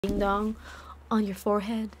ding dong on your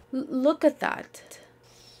forehead. Look at that.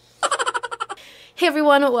 Hey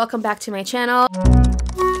everyone, welcome back to my channel.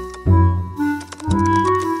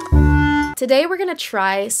 Today we're gonna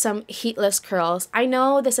try some heatless curls. I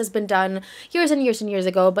know this has been done years and years and years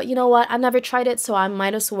ago, but you know what? I've never tried it, so I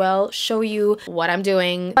might as well show you what I'm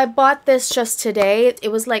doing. I bought this just today.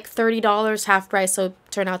 It was like $30 half price, so it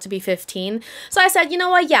turned out to be $15. So I said, you know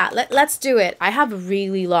what? Yeah, let's do it. I have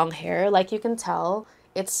really long hair, like you can tell.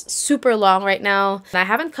 It's super long right now. I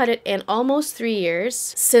haven't cut it in almost 3 years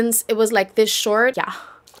since it was like this short. Yeah.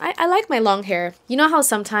 I like my long hair. You know how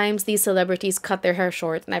sometimes these celebrities cut their hair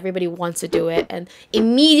short and everybody wants to do it, and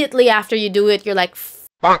immediately after you do it, you're like,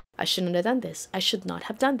 I shouldn't have done this. I should not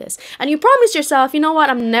have done this. And you promise yourself, you know what?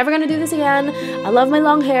 I'm never gonna do this again. I love my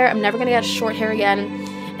long hair. I'm never gonna get short hair again.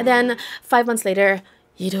 And then 5 months later,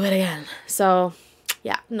 you do it again. So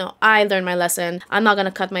yeah, no, I learned my lesson. I'm not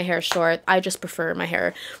gonna cut my hair short. I just prefer my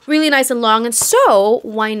hair really nice and long. And so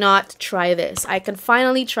why not try this? I can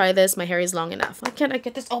finally try this. My hair is long enough. Why can't I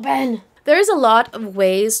get this open? There's a lot of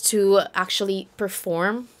ways to actually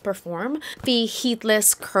perform the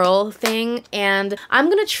heatless curl thing, and I'm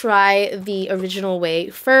gonna try the original way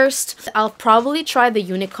first. I'll probably try the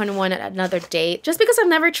unicorn one at another date, just because I've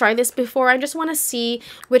never tried this before. I just want to see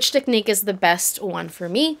which technique is the best one for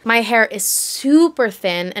me. My hair is super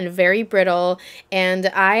thin and very brittle, and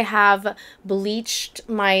I have bleached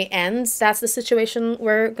my ends. That's the situation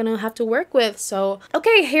we're gonna have to work with. So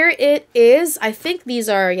okay, here it is. I think these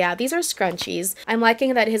are scrunchies. I'm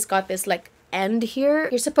liking that it's got this like end here.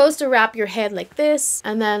 You're supposed to wrap your head like this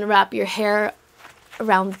and then wrap your hair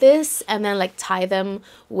around this and then like tie them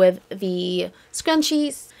with the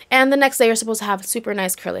scrunchies. And the next day you're supposed to have super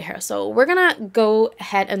nice curly hair. So we're gonna go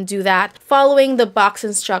ahead and do that following the box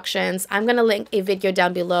instructions. I'm gonna link a video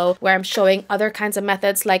down below where I'm showing other kinds of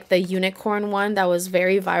methods, like the unicorn one that was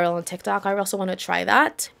very viral on TikTok. I also want to try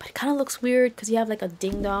that, but it kind of looks weird because you have like a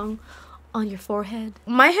ding dong on your forehead.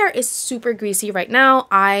 My hair is super greasy right now.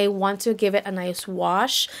 I want to give it a nice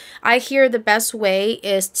wash. I hear the best way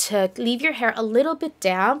is to leave your hair a little bit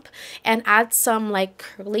damp and add some like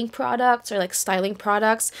curling products or like styling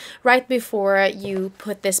products right before you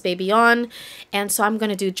put this baby on. And so I'm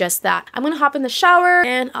gonna do just that. I'm gonna hop in the shower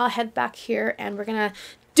and I'll head back here and we're gonna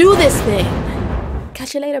do this thing.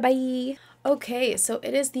 Catch you later, bye. Okay, so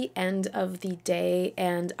it is the end of the day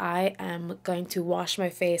and I am going to wash my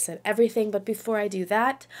face and everything, but before I do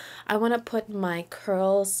that, I want to put my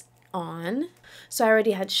curls on. So I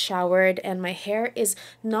already had showered and my hair is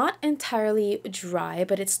not entirely dry,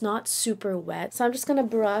 but it's not super wet. So I'm just gonna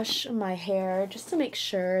brush my hair just to make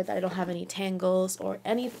sure that I don't have any tangles or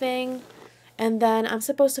anything. And then I'm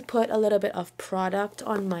supposed to put a little bit of product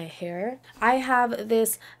on my hair. I have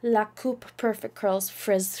this LaCoupe Perfect Curls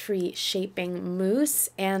Frizz-Free Shaping Mousse.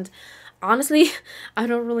 And honestly, I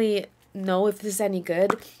don't really know if this is any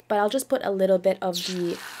good, but I'll just put a little bit of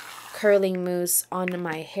the curling mousse on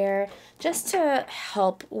my hair just to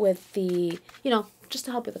help with the, just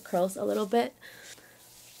to help with the curls a little bit.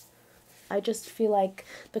 I just feel like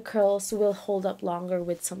the curls will hold up longer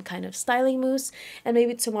with some kind of styling mousse, and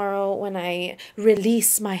maybe tomorrow when I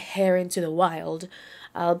release my hair into the wild,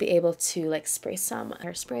 I'll be able to like spray some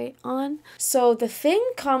hairspray on. So the thing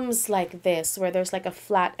comes like this, where there's like a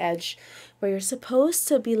flat edge where you're supposed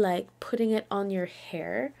to be like putting it on your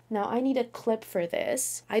hair. Now I need a clip for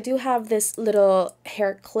this. I do have this little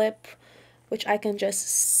hair clip which I can just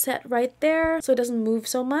set right there so it doesn't move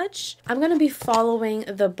so much. I'm gonna be following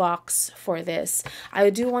the box for this. I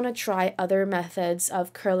do want to try other methods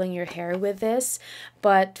of curling your hair with this,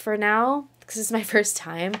 but for now, because this is my first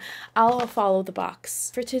time, I'll follow the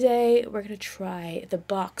box. For today, we're gonna try the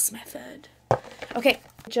box method. Okay,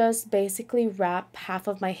 just basically wrap half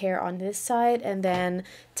of my hair on this side and then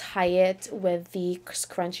tie it with the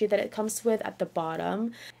scrunchie that it comes with at the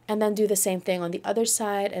bottom, and then do the same thing on the other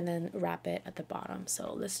side and then wrap it at the bottom.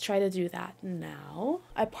 So let's try to do that now.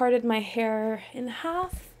 I parted my hair in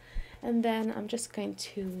half and then I'm just going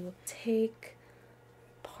to take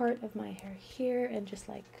part of my hair here and just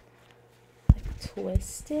like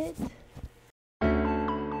twist it.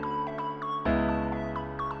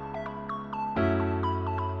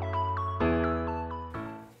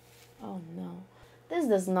 This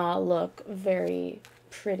does not look very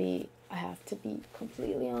pretty, I have to be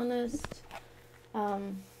completely honest.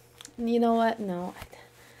 You know what? No,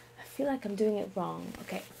 I feel like I'm doing it wrong.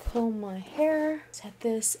 Okay, comb my hair, set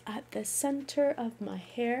this at the center of my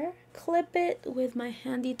hair, clip it with my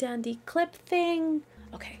handy dandy clip thing.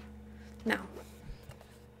 Okay, now,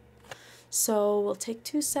 so we'll take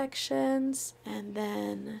 2 sections and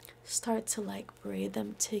then start to like braid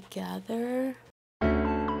them together.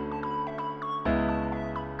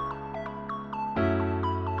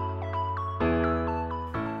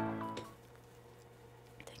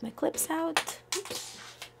 take my clips out. Oops.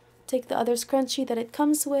 Take the other scrunchie that it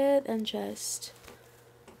comes with and just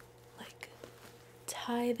like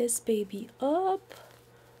tie this baby up.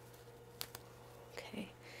 Okay,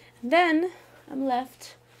 and then I'm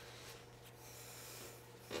left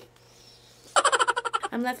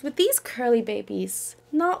with these curly babies.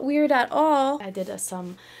 Not weird at all. I did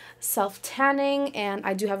some self-tanning, and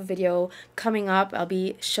I do have a video coming up. I'll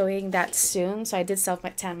be showing that soon. So I did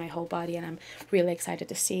self-tan my whole body, and I'm really excited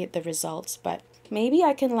to see the results. But maybe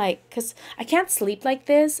I can like, because I can't sleep like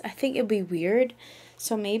this. I think it'd be weird.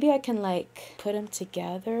 So maybe I can like put them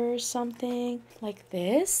together or something like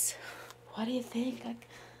this. What do you think? Like,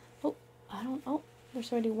 oh, I don't know.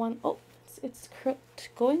 There's already one. Oh, it's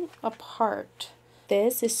going apart.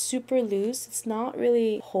 This is super loose. It's not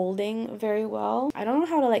really holding very well. I don't know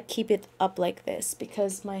how to like keep it up like this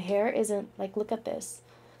because my hair isn't like, look at this.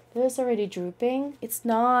 This is already drooping. It's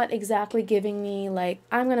not exactly giving me like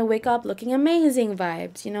I'm gonna wake up looking amazing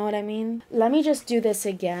vibes. You know what I mean? Let me just do this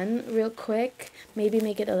again real quick. Maybe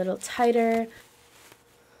make it a little tighter.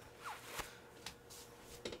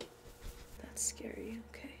 That's scary.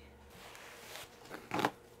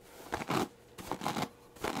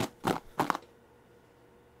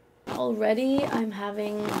 Already I'm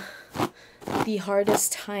having the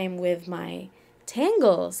hardest time with my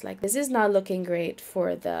tangles. Like, this is not looking great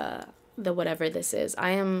for the whatever this is.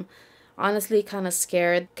 I am honestly kind of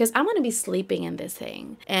scared because I'm gonna be sleeping in this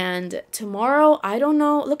thing, and tomorrow I don't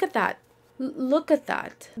know. Look at that. Look at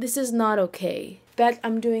that. This is not okay. Bet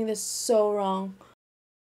I'm doing this so wrong.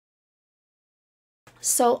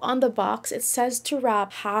 So on the box it says to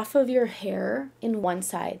wrap half of your hair in one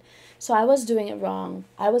side. So I was doing it wrong.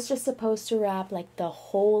 I was just supposed to wrap like the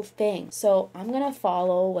whole thing. So I'm gonna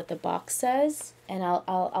follow what the box says, and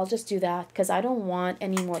I'll just do that because I don't want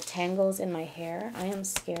any more tangles in my hair. I am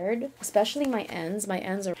scared, especially my ends. My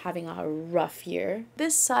ends are having a rough year.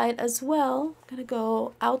 This side as well, I'm gonna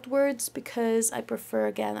go outwards because I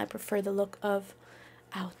prefer the look of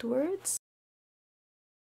outwards.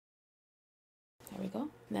 There we go.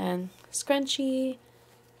 Then scrunchie,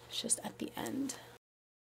 just at the end.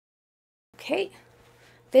 Okay,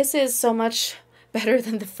 this is so much better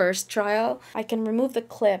than the first trial. I can remove the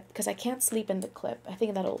clip because I can't sleep in the clip. I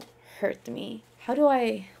think that'll hurt me. How do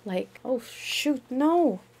I like, oh shoot,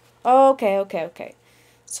 no. Oh, okay.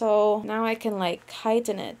 So now I can like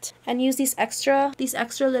tighten it and use these extra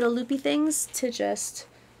little loopy things to just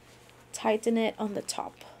tighten it on the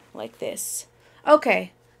top like this.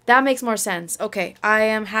 Okay. That makes more sense. Okay, I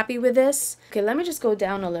am happy with this. Okay, let me just go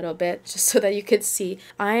down a little bit just so that you could see.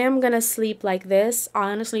 I am gonna sleep like this.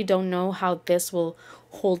 I honestly don't know how this will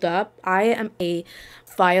hold up. I am a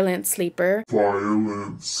violent sleeper.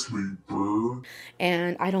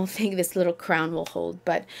 And I don't think this little crown will hold,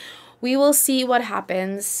 but we will see what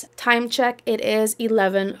happens. Time check, it is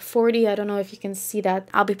 11:40. I don't know if you can see that.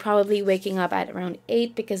 I'll be probably waking up at around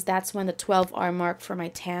 8 because that's when the 12-hour mark for my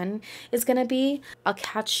tan is gonna be. I'll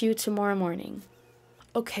catch you tomorrow morning.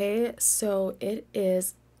 Okay, so it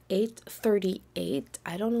is 8:38.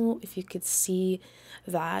 I don't know if you could see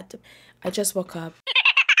that. I just woke up.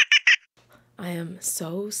 I am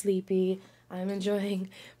so sleepy. I'm enjoying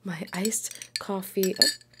my iced coffee. Oh,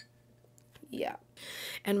 yeah.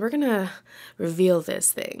 And we're gonna reveal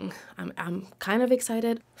this thing. I'm kind of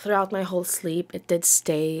excited. Throughout my whole sleep, it did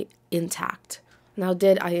stay intact. Now,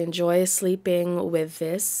 did I enjoy sleeping with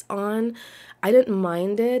this on? I didn't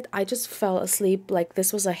mind it. I just fell asleep like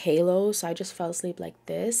this was a halo, so I just fell asleep like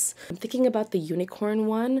this. I'm thinking about the unicorn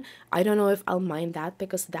one. I don't know if I'll mind that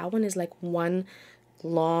because that one is like one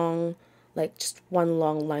long, like just one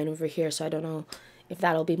long line over here, so I don't know if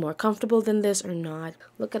that'll be more comfortable than this or not.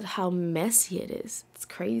 Look at how messy it is. It's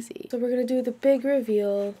crazy. So we're gonna do the big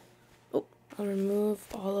reveal. Oh, I'll remove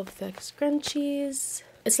all of the scrunchies.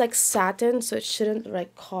 It's like satin, so it shouldn't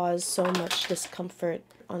like cause so much discomfort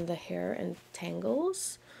on the hair and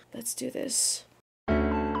tangles. Let's do this. I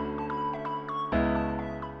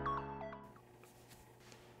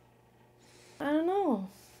don't know.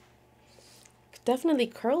 Definitely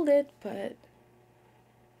curled it, but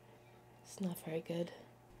it's not very good.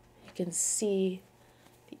 You can see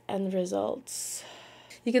the end results.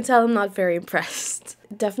 You can tell I'm not very impressed.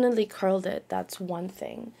 Definitely curled it, that's one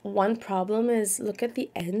thing. One problem is, look at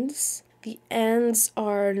the ends. The ends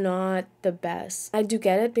are not the best. I do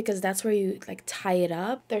get it because that's where you like tie it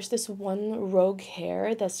up. There's this one rogue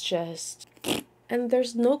hair that's just... And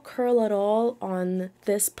there's no curl at all on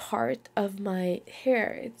this part of my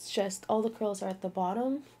hair. It's just all the curls are at the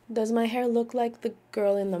bottom. Does my hair look like the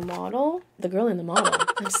girl in the model? The girl in the model?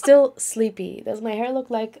 I'm still sleepy. Does my hair look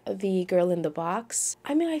like the girl in the box?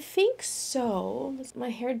 I mean, I think so. My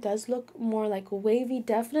hair does look more like wavy,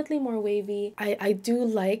 definitely more wavy. I do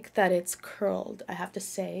like that it's curled, I have to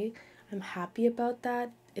say. I'm happy about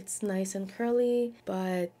that. It's nice and curly,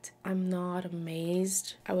 but I'm not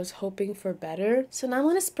amazed. I was hoping for better. So now I'm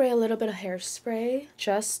gonna spray a little bit of hairspray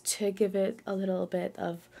just to give it a little bit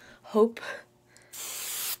of hope.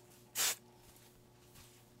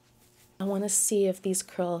 I want to see if these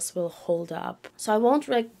curls will hold up. So I won't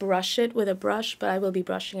like brush it with a brush, but I will be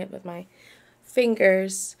brushing it with my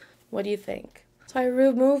fingers. What do you think? So I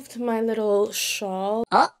removed my little shawl.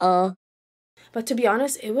 But to be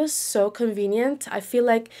honest, it was so convenient. I feel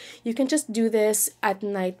like you can just do this at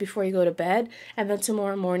night before you go to bed, and then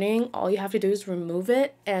tomorrow morning, all you have to do is remove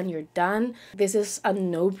it and you're done. This is a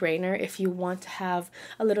no-brainer if you want to have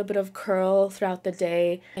a little bit of curl throughout the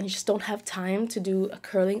day and you just don't have time to do a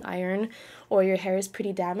curling iron, or your hair is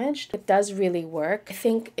pretty damaged. It does really work. I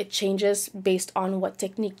think it changes based on what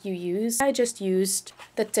technique you use. I just used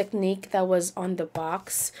the technique that was on the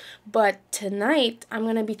box, but tonight I'm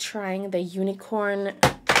gonna be trying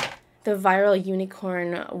the viral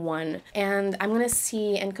unicorn one, and I'm gonna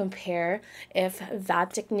see and compare if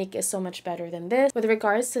that technique is so much better than this. With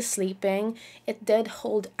regards to sleeping, it did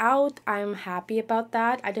hold out. I'm happy about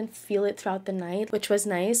that. I didn't feel it throughout the night, which was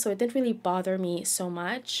nice, so it didn't really bother me so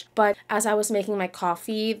much. But as I was making my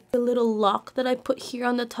coffee, the little lock that I put here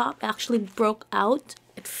on the top actually broke out.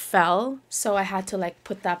 It fell, so I had to like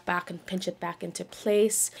put that back and pinch it back into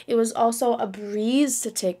place. It was also a breeze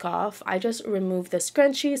to take off. I just removed the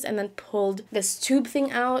scrunchies and then pulled this tube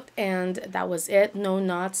thing out, and that was it. No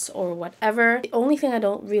knots or whatever. The only thing I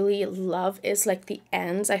don't really love is like the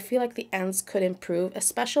ends. I feel like the ends could improve,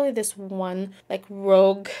 especially this one like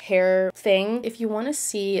rogue hair thing. If you want to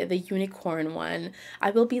see the unicorn one,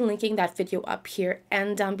 I will be linking that video up here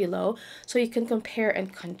and down below so you can compare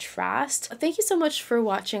and contrast. Thank you so much for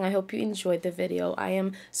watching. I hope you enjoyed the video. I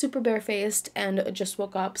am super barefaced and just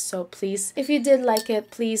woke up, so please, if you did like it,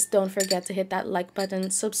 please don't forget to hit that like button,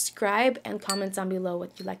 subscribe, and comment down below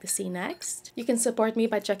what you'd like to see next. You can support me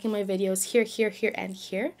by checking my videos here, and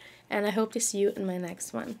here, and I hope to see you in my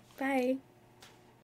next one. Bye!